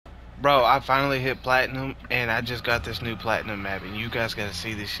Bro, I finally hit platinum, and I just got this new platinum map, and you guys gotta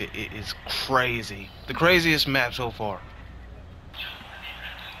see this shit. It is crazy. The craziest map so far.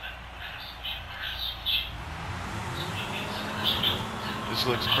 This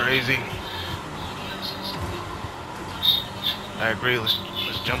looks crazy. I agree. Let's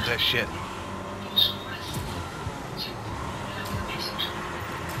jump that shit.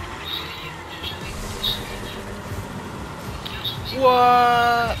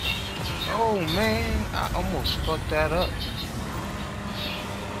 What? Oh man, I almost fucked that up.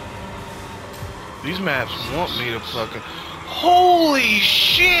 These maps want me to fucking. Holy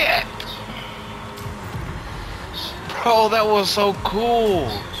shit! Bro, that was so cool.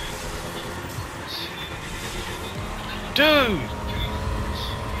 Dude!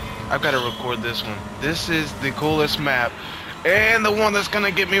 I've got to record this one. This is the coolest map. And the one that's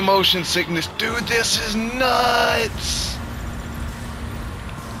gonna get me motion sickness. Dude, this is nuts!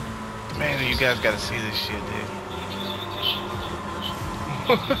 Man, you guys gotta see this shit, dude.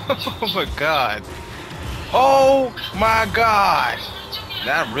 Oh my god. Oh my god.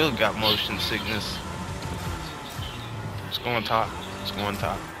 That really got motion sickness. Let's go on top. Let's go on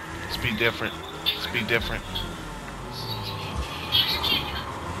top. Let's be different. Let's be different.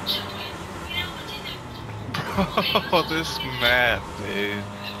 Bro, this map, dude.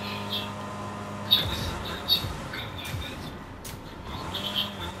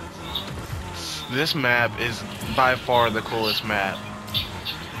 This map is by far the coolest map.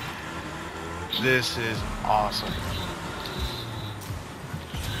 This is awesome.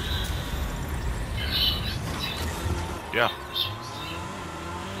 Yeah.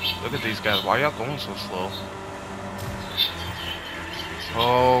 Look at these guys. Why y'all going so slow?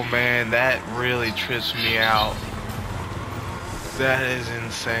 Oh man, that really trips me out. That is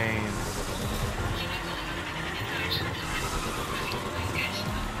insane.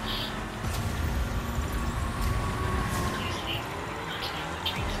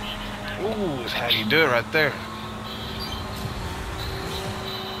 Ooh, that's how you do it right there.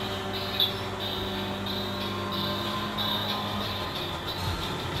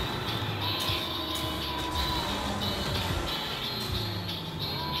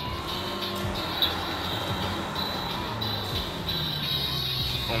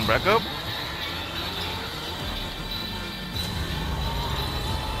 Going back up.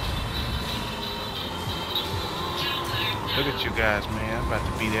 Look at you guys, man. I'm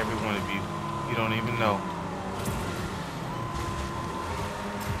about to beat every one of you. You don't even know.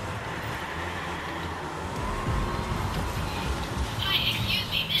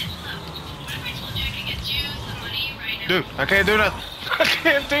 Dude, I can't do nothing. I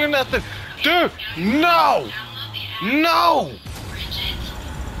can't do nothing. Dude, no! No!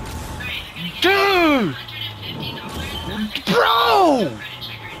 Dude! Bro!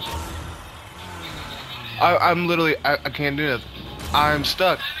 I'm literally, I can't do nothing. I'm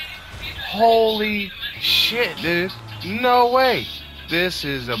stuck. Holy shit, dude. No way. This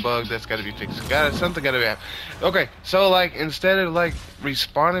is a bug that's gotta be fixed. Something gotta be happening. Okay, so like, instead of like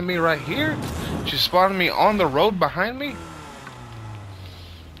respawning me right here, she's spawning me on the road behind me?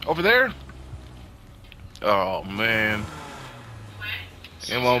 Over there? Oh man.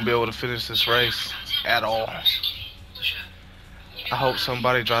 I won't be able to finish this race at all. I hope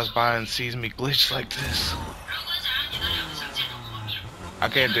somebody drives by and sees me glitch like this. I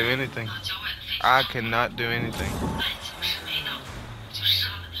can't do anything. I cannot do anything.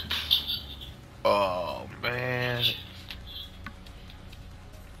 Oh man.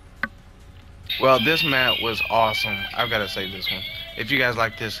 Well, this map was awesome. I've got to say this one. If you guys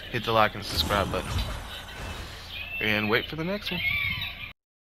like this, hit the like and subscribe button. And wait for the next one.